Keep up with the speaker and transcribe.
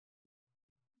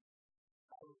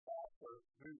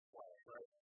newsflash, right?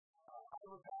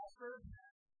 I'm a pastor.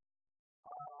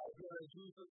 I've been a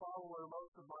Jesus follower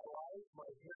most of my life.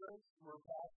 My parents were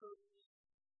pastors.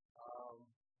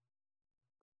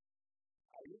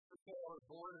 I used to say I was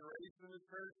born and raised in the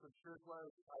church, but truth was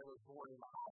I was born in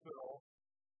the hospital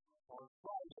on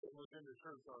Friday and was in the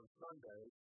church on Sunday.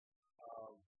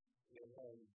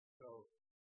 And so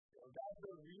God's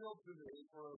been real to me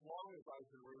for as long as I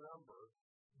can remember.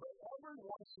 But every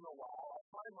once in a while, I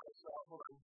find myself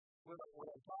when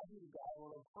I'm talking to God,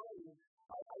 when I'm praying,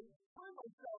 I find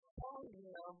myself telling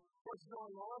Him what's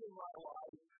going on in my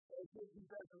life as if He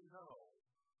doesn't know.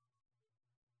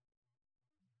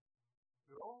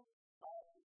 You know?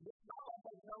 It's not like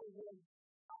I'm telling Him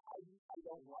I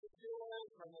don't like it,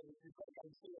 and then it's like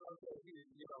I'm saying, okay,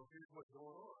 here's what's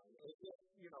going on. And yet,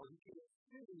 He can't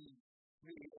see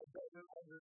me and doesn't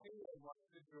understand my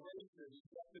situation.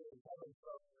 He's up there in heaven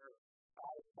somewhere,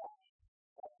 out of touch,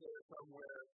 up there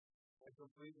somewhere, and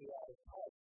completely out of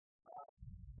touch.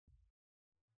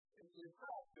 In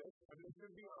practice, I mean, to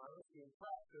be honest, in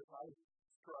practice, I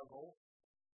struggle.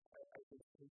 I can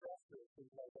confess this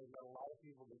because I've got a lot of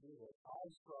people to do this. I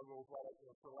struggle with what,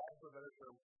 for lack of a better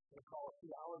term, they call a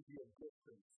theology of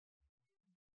distance.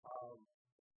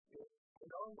 And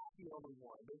I'm not the only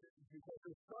one, because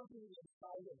there's something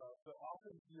inside of us that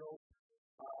often feels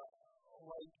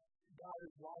like God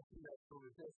is watching us from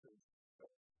a distance.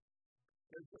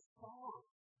 There's a song.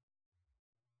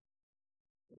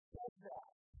 It says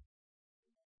that.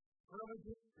 From a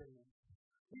distance.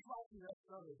 He's watching us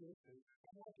from a distance. I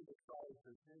want you to try it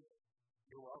for me.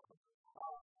 You're welcome.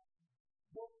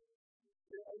 But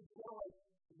it's kind of like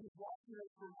He's watching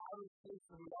us from outer space,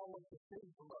 and we all want to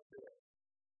sing from up there.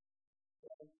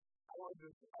 And I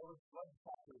was love to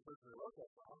talk to the person who wrote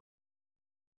that song.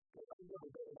 Because I've never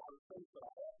been in outer space, but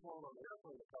I have flown on the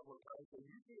airplane a couple of times, so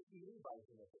you can't see anybody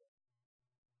from up there.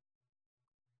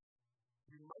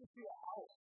 You might see a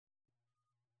house,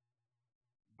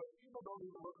 but people don't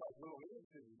even look like little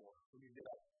ants anymore when you get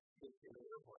up in the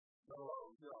airplane. So,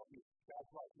 that's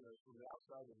watching us from the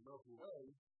outside of the Milky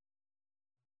Way.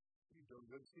 You don't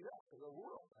good see that for the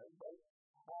world, right? But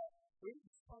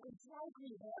it's like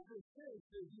we have this sense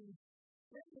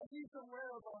that He's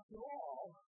aware of us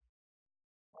all.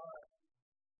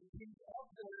 He's up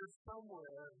there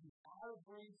somewhere. He's out of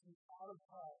reach. He's out of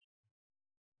touch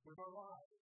with our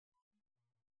lives.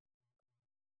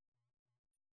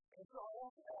 And so I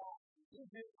want to ask, is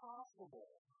it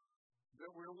possible that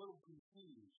we're a little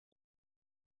confused?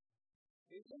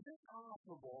 Is it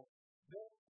possible that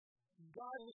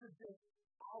God isn't just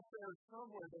out there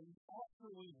somewhere, that He's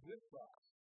actually with us?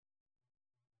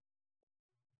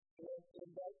 And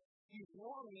that He's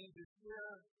wanting to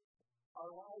share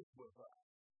our lives with us.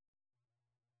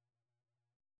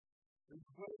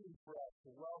 He's waiting for us to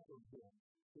welcome Him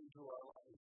into our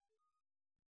life.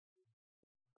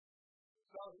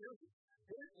 So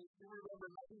if you remember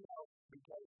nothing else,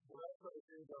 because the rest of the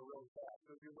things are real fast,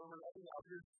 so if you remember nothing else,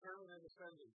 here's sermon and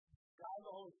ascending. God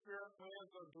the Holy Spirit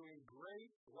plans on doing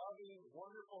great, loving,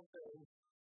 wonderful things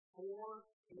for,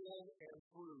 in, and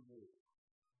through you.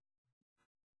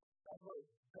 That's what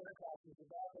Pentecost is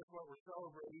about. That's what we're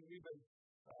celebrating. We've been,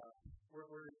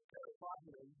 we're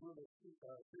talking and doing a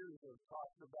series of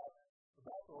talks about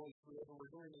the Holy Spirit, and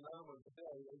we're doing another one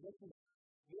today. And this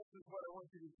is what I want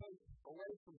you to take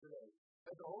away from today.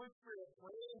 That the Holy Spirit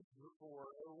plans for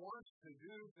or wants to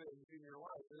do things in your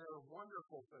life. There are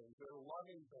wonderful things. There are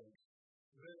loving things.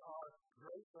 There are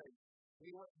great things.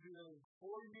 He wants to do them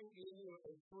for you, in you,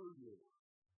 and through you.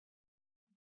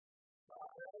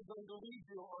 I'm going to lead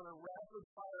you on a rapid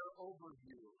fire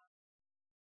overview.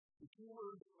 The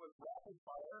keyword was rapid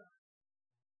fire.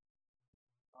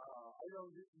 I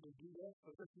don't usually do this,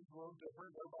 but this is a little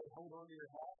different. Everybody hold on to your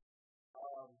hat.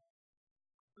 I'm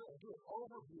going to do an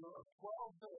overview of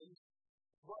 12 things,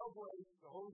 12 ways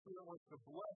the Holy Spirit wants to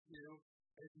bless you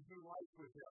as you do life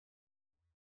with Him.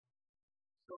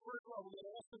 So first of all, we're going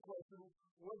to ask the question,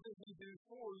 what does He do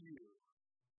for you?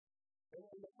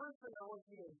 And the first thing I want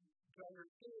you to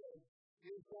understand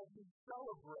is that He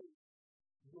celebrates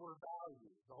your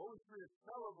value. The Holy Spirit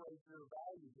celebrates your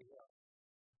value to Him.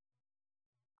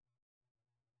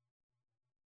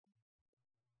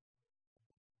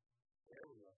 There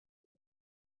we go.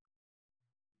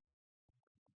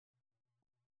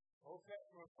 Old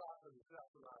Testament prophet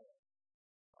Zephaniah.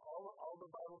 All the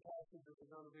Bible passages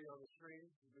are going to be on the screen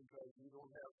because we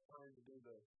don't have time to do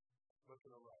the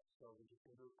looking them up. So we're just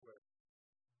going to do it quick.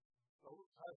 Old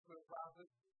Testament prophet,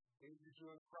 ancient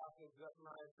Jewish prophet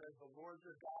Zephaniah says, "The Lord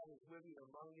your God is living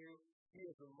among you. He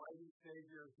is a mighty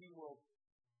Savior. He will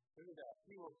Look at that.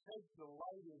 He will take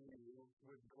delight in you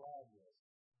with gladness.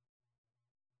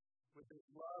 With his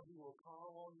love, he will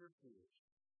calm all your fears.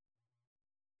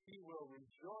 He will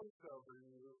rejoice over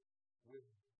you with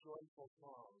joyful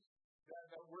songs.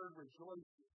 That word rejoice,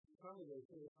 some of those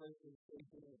translations say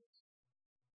dance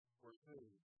or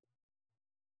sing.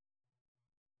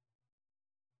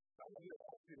 I'm not going to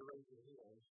ask you to raise your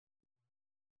hands,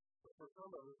 but for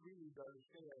some of us, we need to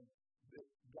understand that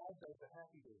God does a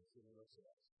happy dance in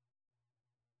ourselves.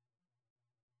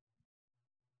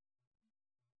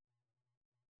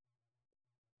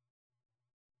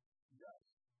 Yes.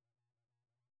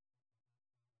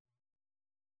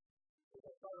 As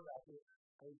I thought about this,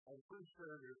 I'm pretty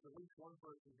sure there's at least one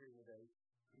person here today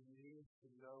who needs to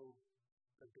know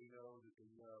that they know that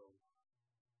they know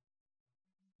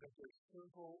that their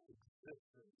simple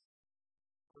existence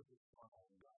puts a smile on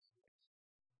God's face.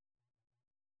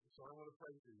 So I want to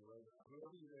pray for you right now.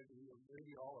 Whoever you may be, or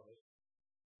maybe all of us,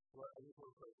 I just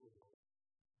want to pray for you.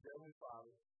 Heavenly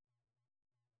Father,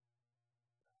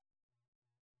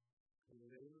 in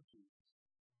the name of Jesus,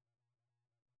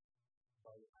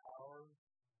 by the power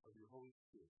of your Holy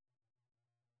Spirit,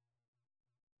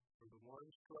 for the one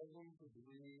struggling to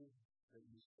believe that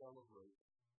you celebrate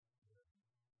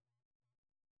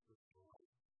this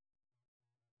life,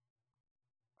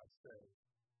 I say,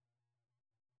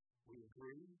 we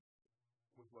agree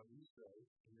with what you say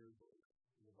in your book,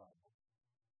 in the Bible.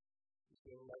 You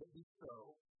say, let it be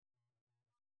so.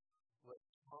 Let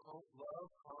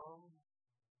love calm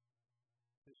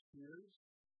his fears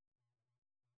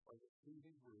like a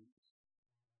soothing breeze.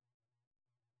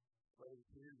 Let his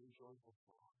hear your joyful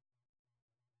song.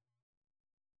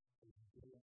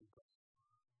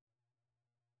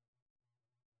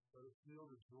 Let us feel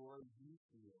the joy you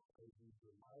feel as you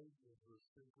delight in her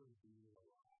simply being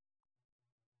alive.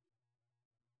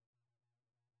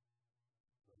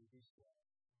 Let it be so.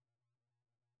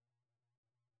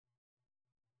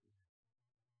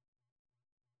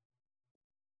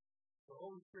 The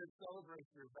Holy Spirit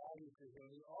celebrates your value to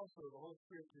Him. Also, the Holy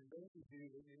Spirit convinces you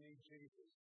that you need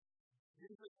Jesus.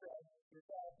 Jesus said, in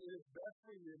fact, it is best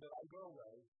for you that I go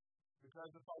away, because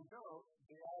if I don't,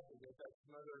 the advocate, that's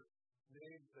another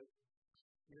name that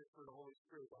is for the Holy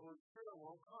Spirit. The Holy Spirit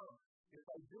won't come. If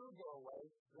I do go away,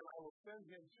 then I will send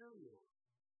Him to you.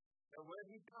 And when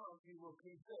He comes, He will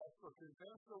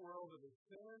convince the world of His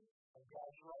sin, of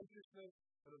God's righteousness,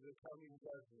 and of the coming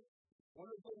judgment. One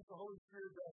of the things the Holy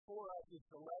Spirit does for us is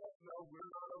to let us know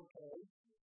we're not okay,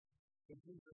 and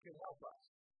Jesus can help us.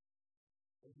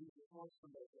 And Jesus wants to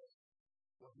make us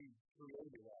what He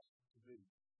created us to be.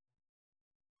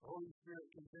 The Holy Spirit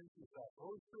convinces us. The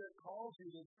Holy Spirit calls you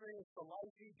to experience the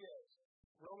life He gives.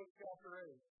 Romans chapter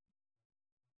 8.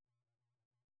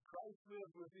 Christ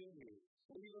lives within you.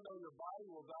 So even though your body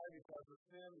will die because of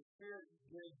sin, the Spirit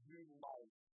gives you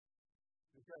life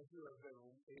because you have been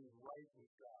made right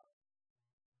with God.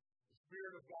 The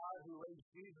Spirit of God who raised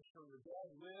Jesus from the dead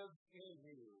lives in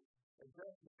you. And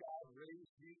just as God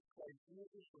raised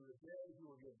Jesus from the dead, He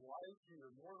will give life to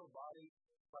your mortal body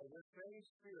by the same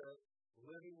Spirit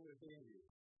living within you.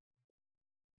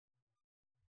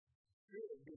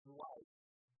 Spirit gives life.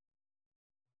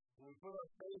 When we put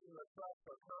our faith and our trust,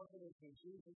 our confidence in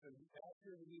Jesus, and we ask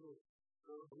Him to be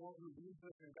the one who leads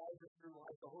us and guides us through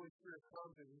life, the Holy Spirit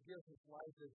comes and He gives us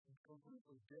life that's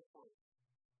completely different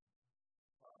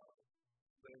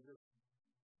than just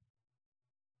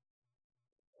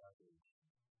average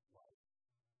life.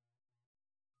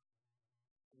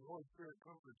 And the Holy Spirit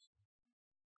comforts you.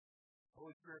 The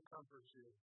Holy Spirit comforts you.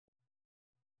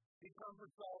 He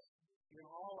comforts us in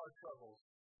all our troubles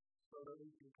so that we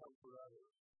can comfort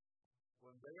others.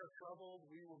 When they are troubled,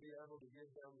 we will be able to give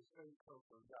them the same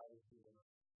comfort God has given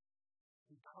us.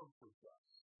 He comforts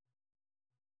us.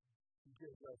 He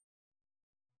gives us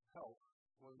help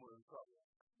when we're in trouble,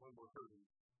 when we're hurting.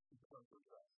 He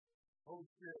comforts us. Holy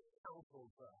Spirit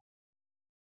counsels us.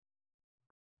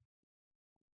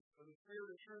 When the Spirit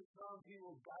of truth comes, He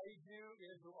will guide you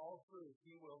into all truth.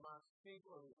 He will not speak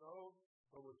on His own,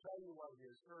 but will tell you what He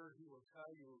has heard. He will tell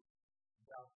you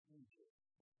about the future.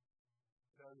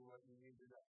 Tell you what you need to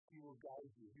know. He will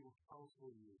guide you. He will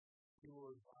counsel you. He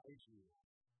will advise you.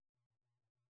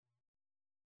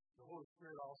 The Holy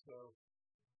Spirit also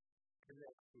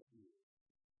connects with you.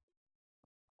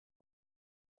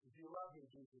 If you love me,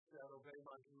 Jesus said, obey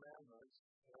my commandments,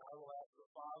 and I will ask the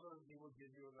Father, and He will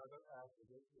give you another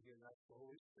advocate. Again, that's the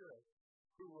Holy Spirit,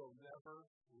 who will never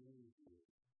leave you.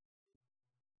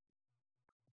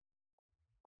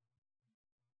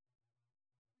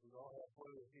 We all have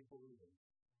plenty of people leaving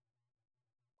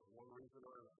for one reason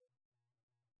or another.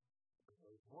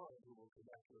 Because one who will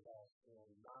connect with us and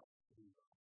not leave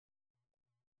us.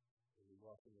 And we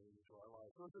welcome them into our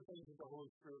lives. Those are things that the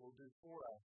Holy Spirit will do for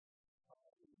us.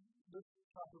 Let's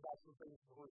talk about some things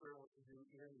the Holy Spirit wants to do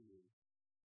in you.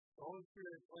 The Holy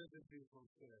Spirit cleanses you from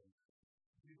sin.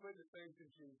 You put your faith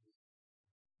in Jesus.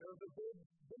 There was a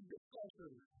big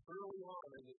discussion early on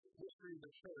in the history of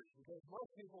the church, because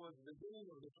most people at the beginning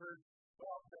of the church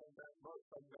thought that most,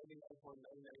 like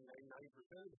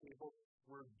 99.9999% of the people,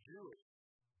 were Jewish.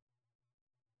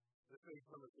 This makes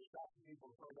some of the shocking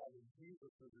people find out that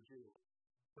Jesus was a Jew.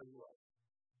 So you are.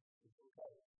 It's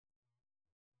okay.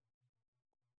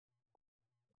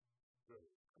 Good.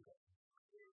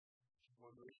 Okay.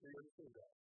 One of the three understood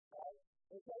that.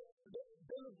 Okay.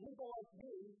 Then the people like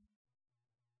me,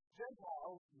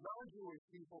 Gentiles, non-Jewish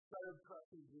people, started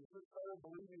trusting Jesus, started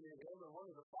believing in him, and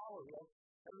wanted to follow him.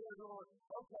 And they're going,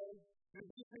 okay, do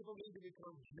these people need to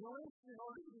become Jewish in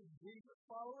order to be Jesus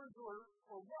followers, or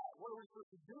what? What are we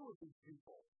supposed to do with these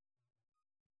people?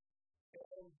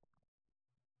 And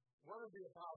one of the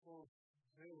apostles,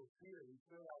 his name was Peter, he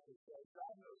stood up and said,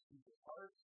 God knows people's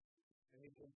hearts, and he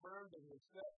confirmed and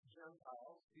accepts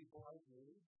Gentiles, people like me,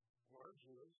 who are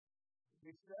Jews.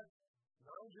 He accepts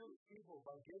non-Jewish people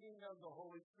by giving them the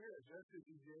Holy Spirit, just as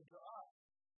he did to us.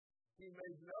 He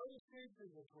made no distinction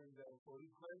between them, for he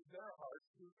cleansed their hearts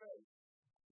through faith.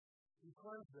 He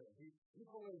cleansed them. He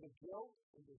put away the guilt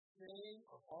and the shame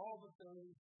of all the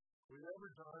things we've ever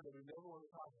done that we never want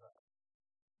to talk about.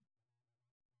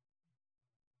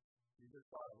 You just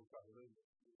thought it was coming, didn't you?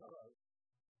 It's all right.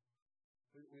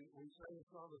 We sang a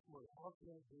song this morning. How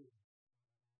can I do this?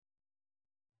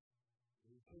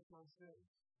 And he takes my sins.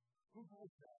 Who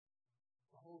does that?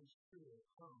 The Holy Spirit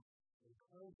comes and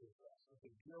cleanses us of the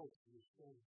guilt and the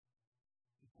shame.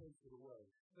 He takes it away.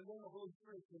 And then the Holy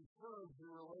Spirit confirms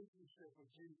your relationship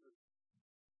with Jesus.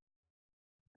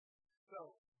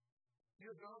 So,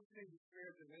 you don't see the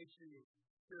Spirit that makes you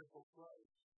spiritual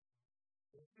slaves.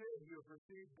 Instead, you have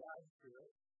received God's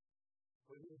Spirit,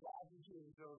 but he adopted you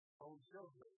into his own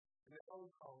children. And they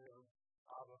don't call him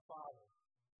Abba Father.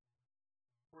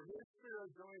 For his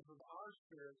Spirit joins with our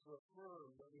spirit to affirm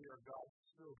that we are God's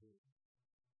children.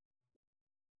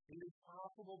 It is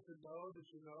possible to know that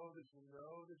you know that you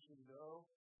know that you know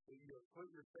that you have put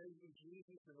your faith in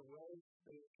Jesus in a way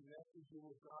that it connected you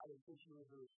with God and put you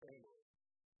into his family.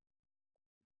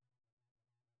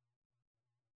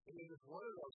 And it is one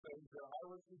of those things that I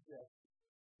would suggest,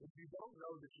 if you don't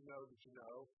know that you know that you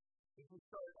know, if you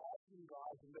start asking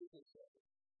God to make it so.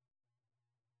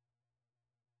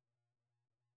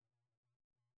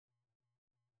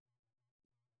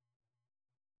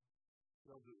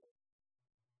 Don't do it.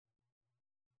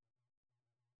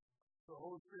 The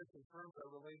Holy Spirit confirms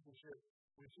our relationship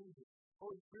with Jesus. The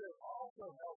Holy Spirit also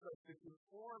helps us to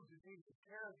conform to Jesus'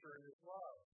 character and his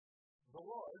love. The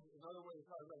Lord, another way to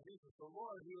talk about Jesus, the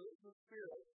Lord, who is the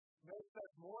Spirit, makes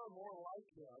us more and more like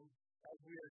him as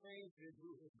we are changed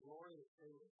into his glorious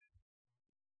image.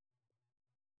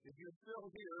 If you're still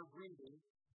here breathing,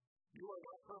 you are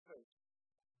not perfect.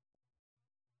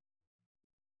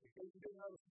 In case you didn't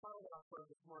notice the sign out front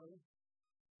this morning,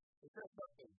 it says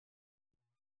something.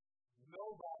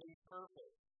 Nobody's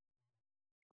perfect.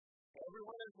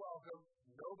 Everyone is welcome.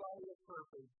 Nobody is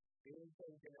perfect.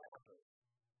 Anything can happen.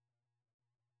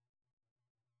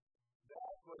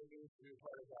 That's what it means to be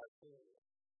part of God's family.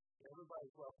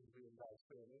 Everybody's welcome to be in God's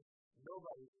family.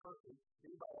 Nobody's perfect.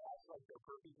 Anybody acts like they're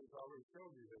perfect has already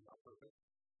shown you they're not perfect.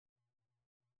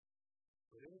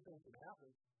 But anything can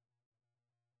happen.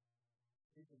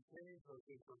 He can change those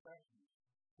imperfections.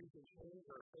 He can change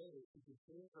our faith. He can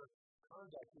change our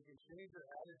conduct. He can change our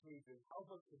attitudes and help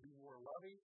us to be more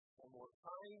loving and more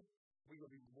kind. We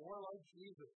will be more like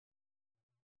Jesus.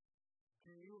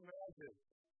 Can you imagine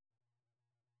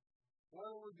what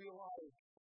it would be like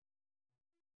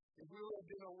if we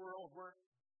lived in a world where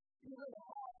even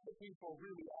half the people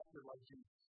really acted like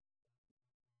Jesus?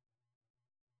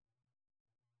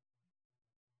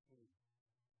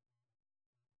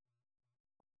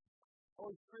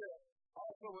 Holy Spirit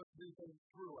also wants to do things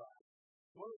through us.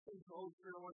 One of the things the Holy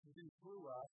Spirit wants to do through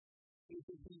us is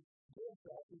to be gift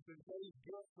us. He can give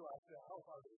gifts to us to help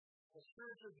others. A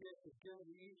spiritual gift is given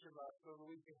to each of us so that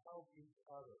we can help each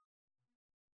other.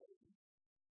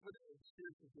 What is a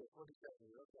spiritual gift? What does that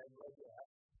mean? Okay, I'm glad you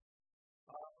asked.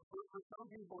 For some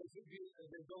people, it's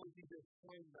the ability to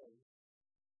explain things.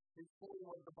 Explain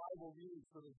what the Bible means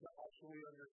so that they actually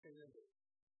understand it.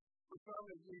 For some,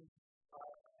 it means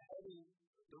having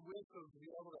the wisdom to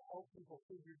be able to help people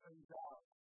figure things out.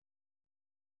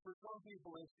 For some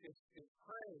people, it's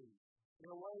praying in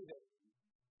a way that,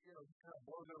 kind of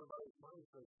blows everybody's mind.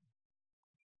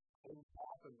 and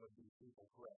happen with these people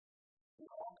pray. There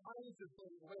are all kinds of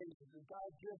ways that God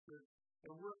gives us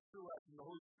and works through us, and the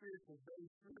Holy Spirit conveys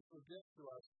spiritual gifts to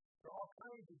us. There are all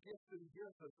kinds of gifts that He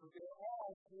gives us, but they're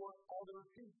all for other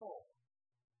people.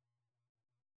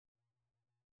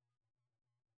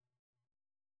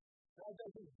 God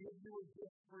doesn't give you a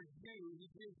gift for you. He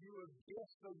gives you a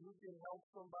gift so you can help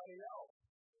somebody else.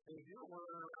 And if you're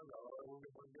running around, we're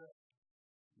doing this,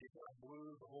 you kind of blew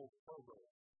the whole program.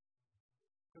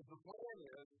 Because the plan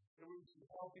is that we should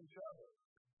help each other.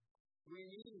 We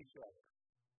need each other.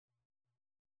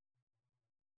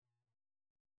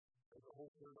 There's a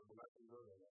whole sermon, but I can go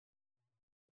to that.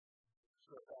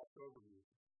 Straight back over you.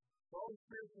 The Holy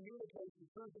Spirit communicates the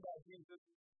truth about Jesus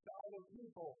to other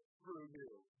people through you.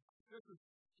 This is,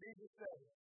 Jesus said,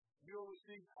 you'll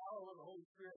receive power when the Holy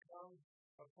Spirit comes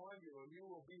upon you, and you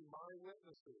will be my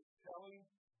witnesses, telling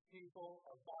people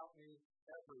about me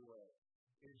everywhere.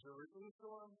 In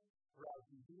Jerusalem, throughout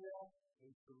Judea,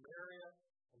 in Samaria,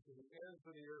 and to the ends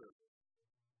of the earth.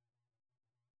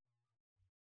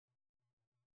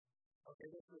 Okay,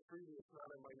 this is previous, not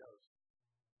in my notes.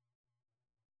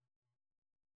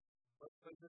 Let's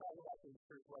just talk about these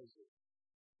three places.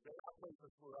 They're not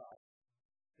places for us.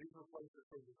 These were places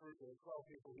for the 12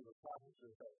 people who were prophets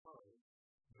at that time.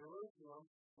 Jerusalem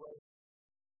was,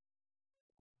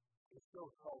 it's still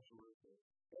called Jerusalem.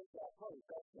 It's that place,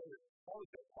 that was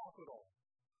the capital.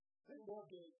 They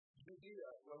lived in Judea,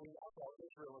 when we talk about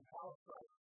Israel and Palestine.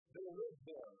 They lived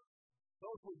there.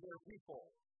 Those were their people.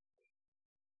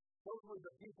 Those were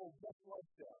the people just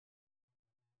like them.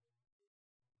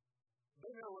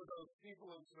 Then there were those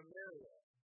people in Samaria.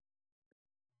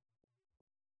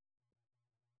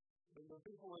 And the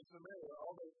people in Samaria,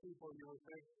 all those people you would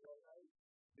think,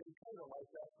 they kind of like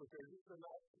that, but they're just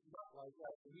not like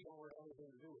that, and we don't want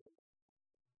anything to do with it.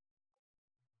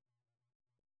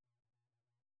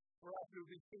 Perhaps there would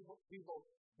be people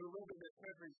who live in this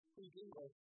country speak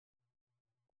English.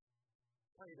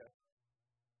 Kind of.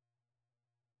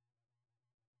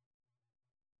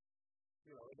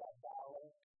 You know, they got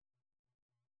dialect.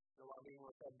 You know what I mean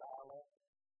with that dialect?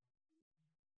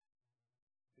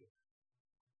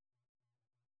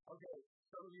 Okay,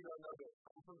 some of you don't know this.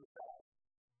 I'm from the South.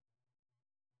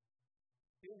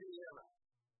 Indiana.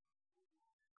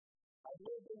 I've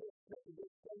lived in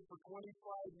this state for 25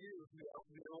 years now,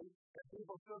 and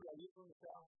people still go, you're from the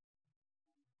South.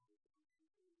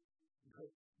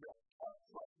 Yeah,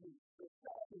 trust me, the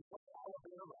South is from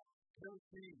Alabama,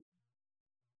 Tennessee,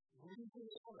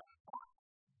 Louisiana.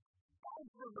 I'm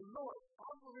from the North.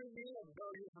 I'm from Indiana,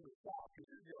 going into the South.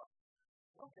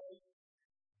 Okay?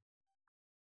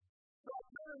 So I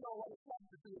kind of know what it's like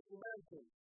to be a Samaritan.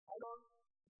 I don't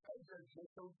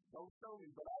tell me,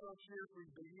 but I don't cheer for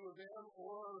the U of M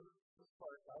or the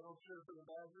Sparks. I don't cheer for the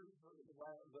Badgers or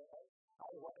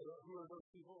who are those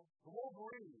people? The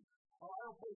Wolverines. I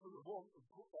don't play for the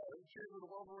cheer for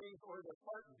the Wolverines or the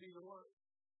Spartans, either one.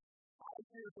 I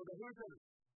cheer for the Hoosiers.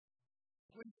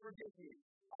 Please forgive me.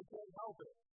 I can't help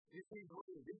it. You see,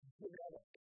 this is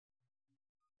genetic.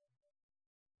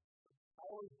 I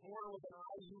was born with an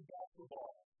IU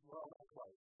basketball. Well, not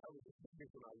quite. I was just a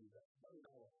different IU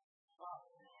basketball.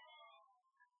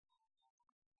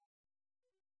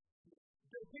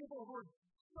 There are people who are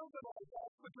something like that,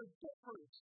 but they're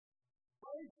different.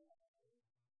 Right?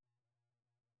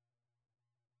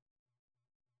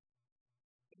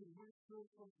 And we're still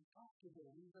uncomfortable,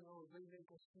 even though they make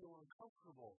us feel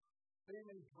uncomfortable. They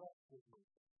may dress different.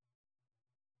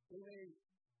 They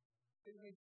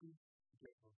may speak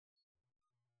different.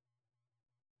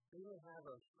 They may have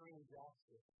a strange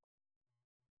accent.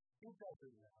 It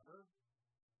doesn't matter.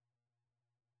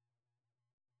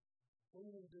 They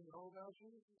need to know about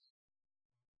Jesus.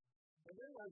 And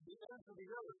then like the ends of the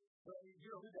earth, you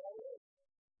know who that is?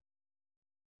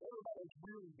 Everybody's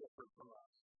really different from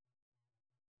us.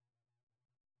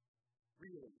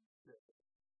 Really different.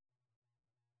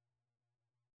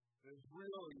 It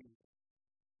really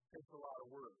takes a lot of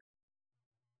work.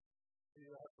 You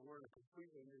have to learn a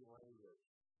completely new language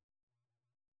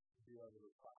to be able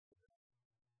to talk to them.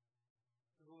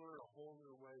 You learn a whole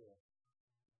new way of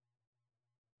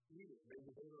eating. Maybe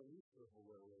they don't eat the whole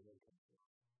way they come from.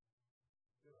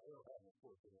 You know, they don't have a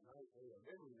fork in the knife. They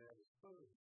don't even have a spoon.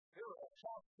 They don't have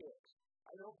chopsticks.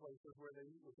 I know places where they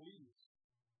eat with leaves.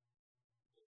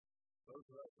 Those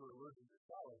of us who are allergic to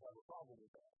salad have a problem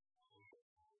with that.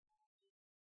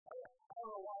 I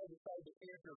don't know why I decided to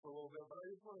stand here for a little bit, but I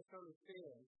just want us to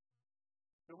understand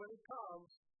that when it comes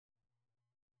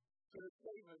to the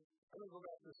statement, I'm going to go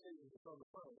back to the statement that's on the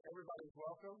phone. Everybody's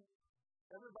welcome.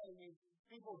 Everybody needs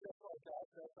people just like us.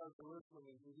 That's our Jerusalem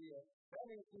in Judea. That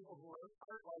means people who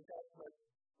aren't like us, but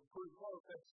pretty close.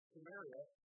 That's Samaria.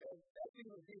 And that's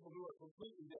even people who are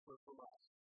completely different from us.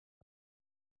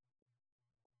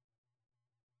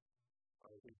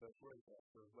 I think that's right,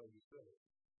 Pastor. I'm glad you said it.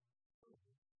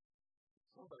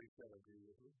 Somebody said agree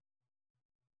with me.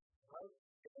 Right?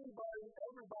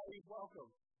 Everybody's welcome.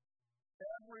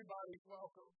 Everybody's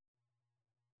welcome.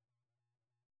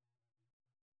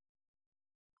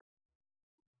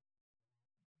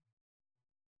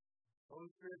 Holy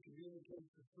Spirit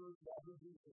communicates the truth about who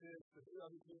Jesus is to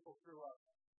other people through us.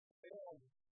 And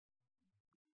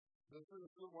this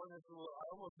is the one that's I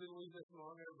almost didn't leave this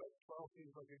one on there, but 12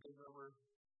 seems like a good number.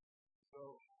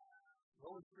 So, the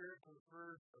Holy Spirit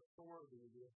confers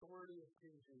authority, the authority of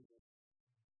King Jesus,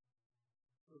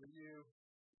 so that you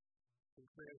can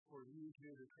transform,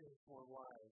 to transform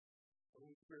lives. The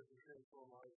Holy Spirit can transform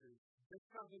lives. This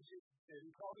comes in Jesus' name.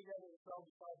 He called together the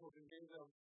 12 disciples and gave them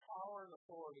power and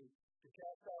authority to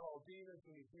cast out all demons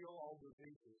and to heal all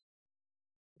diseases.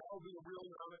 I'll be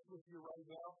really honest with you right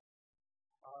now.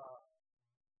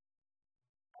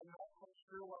 I'm not quite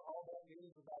sure what all that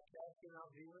means about casting out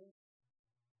demons.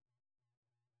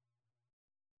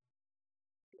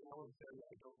 I would say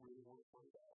I don't really want to find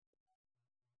out.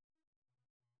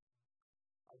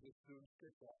 I just do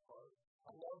skip that part.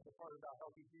 I love the part about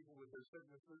helping people with their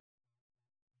sicknesses.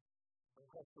 I'm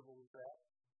comfortable with that.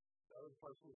 The other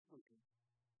part was sleeping.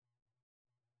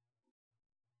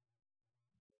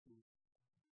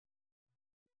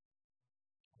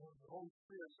 The Holy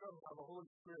Spirit, somehow the Holy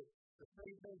Spirit, the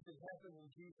same things that happened in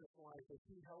Jesus' life as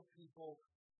He helped people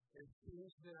and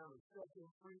changed them and set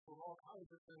them free from all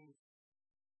kinds of things.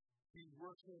 He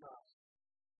works in us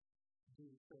to do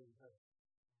the same thing.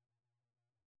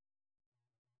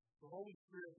 The Holy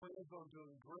Spirit plans on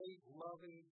doing great,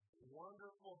 loving,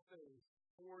 wonderful things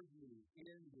for you,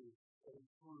 in you, and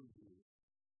through you.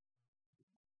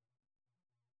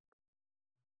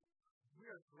 We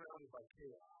are surrounded by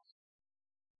chaos.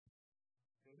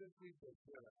 And this week has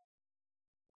been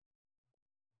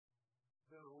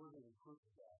a living proof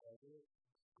of that, hasn't it?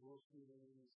 School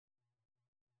shootings,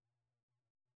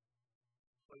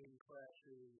 plane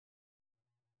crashes,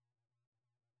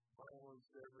 violence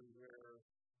everywhere,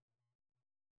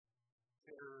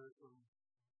 terrorism.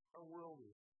 Our world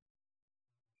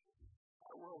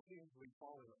seems to be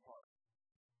falling apart.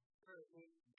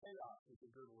 Chaos is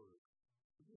a good word.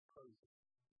 It's just crazy.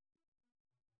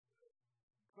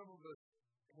 Some of us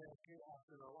have chaos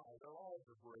in our lives. Our lives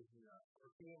are breaking up.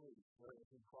 Our families are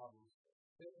having problems.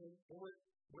 And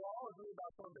we all agree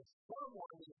about something.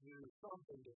 Someone needs to do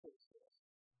something to fix this.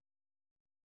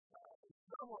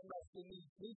 Someone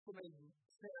needs to make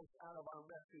sense out of our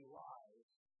messy lives.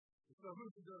 So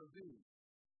who's it going to be?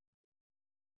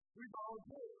 We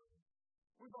volunteer.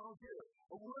 But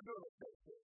we're going to fix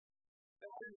it.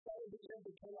 And we're trying to get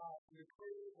into chaos and to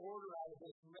create order out of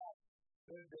this mess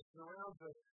that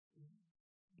surrounds us.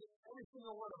 Every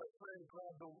single one of us trying to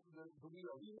grab the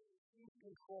wheel. You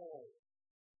control.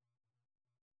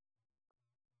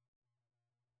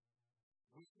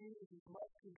 We need as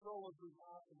much control as we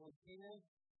possibly can.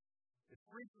 It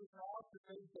freaks us out to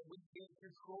think that we can't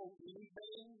control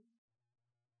anything.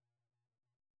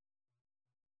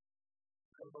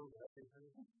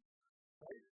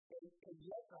 Right? And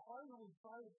yet, the harder we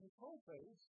try to control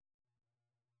things,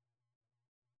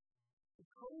 the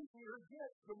crazier it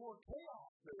gets, the more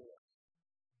chaos there is.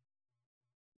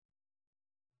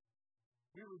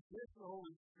 We resist the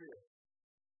Holy Spirit.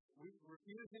 We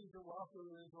refusing to welcome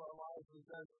Him into our lives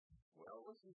because, well,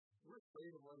 listen, we're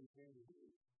afraid of what He's going to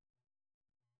do.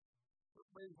 We're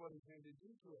afraid of what He's going to do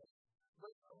to us.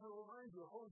 But I want to remind you, the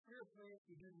Holy Spirit plans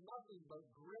to do nothing but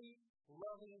great,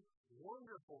 loving,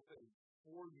 wonderful things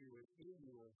for you and in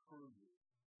you and through you.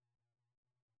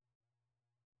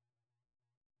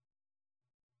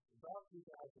 About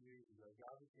 2,000 years ago,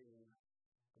 God became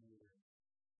a man,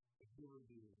 a human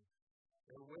being,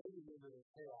 and waded into the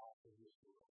chaos of this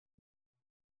world.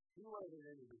 He waded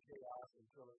into the chaos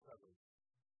until it covered.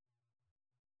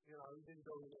 You know, he didn't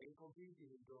go in ankle deep, he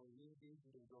didn't go in knee deep,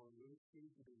 he didn't go in waist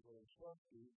deep, he didn't go in chest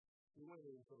deep. He went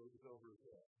in until it was over his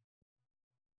head.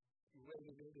 He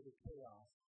waded into the chaos.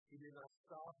 He did not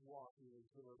stop walking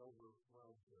until it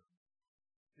overwhelmed him.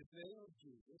 His name was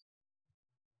Jesus.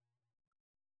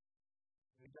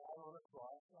 He died on a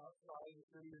cross outside the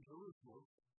city of Jerusalem,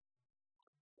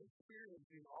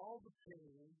 experiencing all the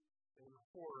pain and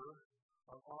horror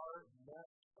of our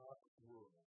messed up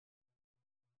world.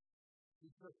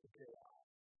 He took the chaos.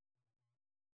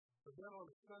 But then on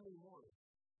a Sunday morning,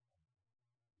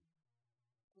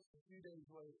 just a few days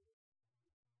later,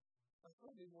 A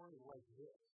Sunday morning like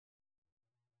this,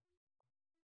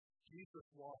 Jesus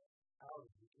walked out of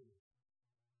the kingdom.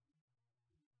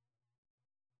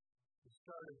 He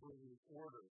started bringing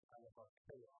order out of our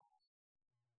chaos.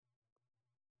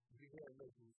 He began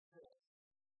making sense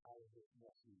out of this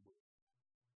messy world.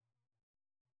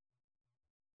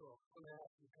 So I'm going to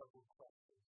ask you a couple of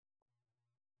questions.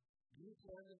 Do you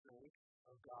tend to think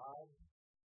of God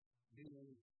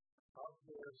being up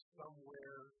there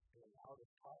somewhere and out of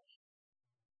touch?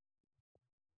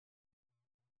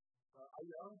 Are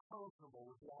you uncomfortable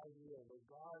with the idea that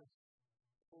God's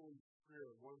Holy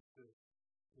Spirit wants to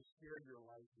share your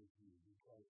life with you?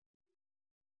 Because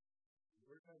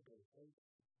we're going to go think.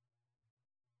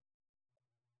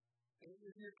 And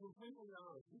if you're completely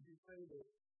honest, would you say that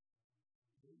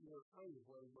you're afraid of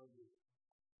what he might do?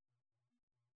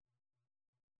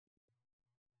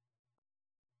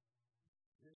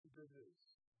 Here's the good news.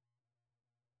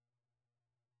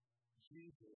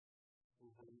 Jesus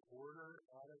will bring order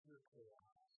out of your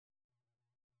chaos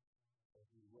as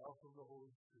you welcome the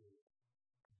Holy Spirit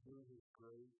to do his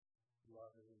great,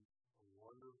 loving, and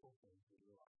wonderful things in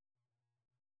your life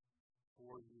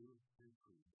for you and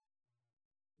for you.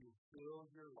 He'll fill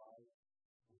your life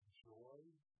with joy,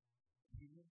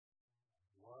 peace,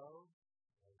 love,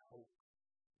 and hope.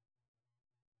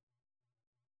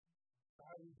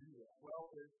 How do you do that?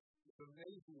 Well, it's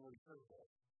amazingly simple.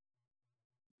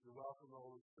 You welcome the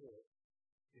Holy Spirit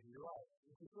in your life.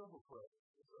 It's a simple prayer.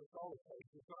 It's all it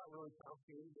takes. It's not really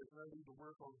complicated. There's no need to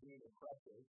work on being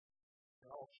impressive.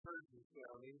 All churches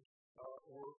sounding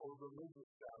or religious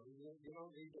sounding. You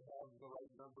don't need to have the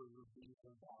right numbers of bees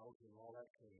and vows and all that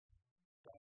kind of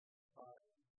stuff.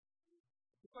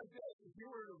 It's like this. If you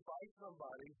were to invite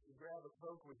somebody to grab a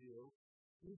Coke with you,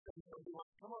 you say to them,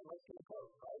 come on, let's get a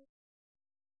Coke, right?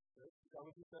 Is that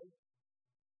what you say?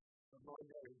 Some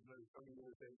of you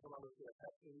would say, come on, let's get a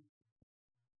Pepsi.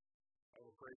 I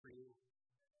will pray for you.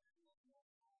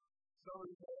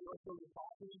 Somebody say, let's go to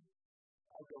coffee.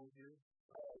 I'll go with you.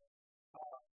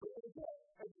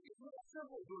 It's not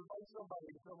simple to invite somebody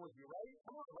to come with you, right?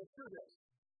 Come on, let's do this.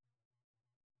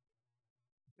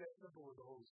 It's that simple with the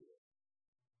Holy Spirit.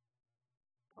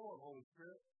 Come on, Holy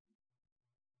Spirit.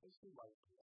 Let's do life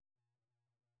together.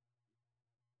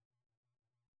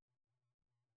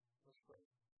 Let's pray.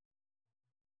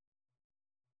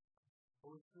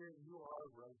 Holy Spirit, you are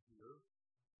right here,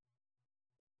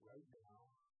 right now.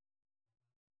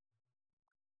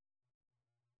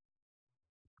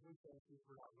 We thank you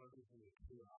for not letting me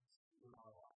chaos in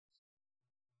our lives.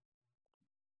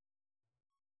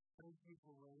 Thank you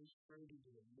for running straight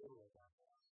into the middle of our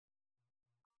lives.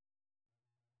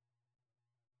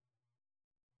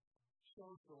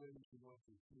 Show us the way that you want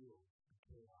to heal the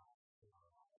chaos in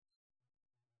our lives.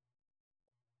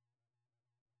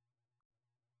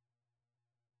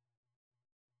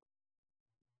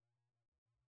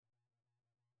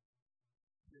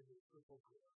 Give us simple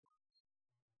prayer.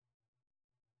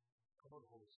 Come on,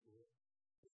 Holy Spirit.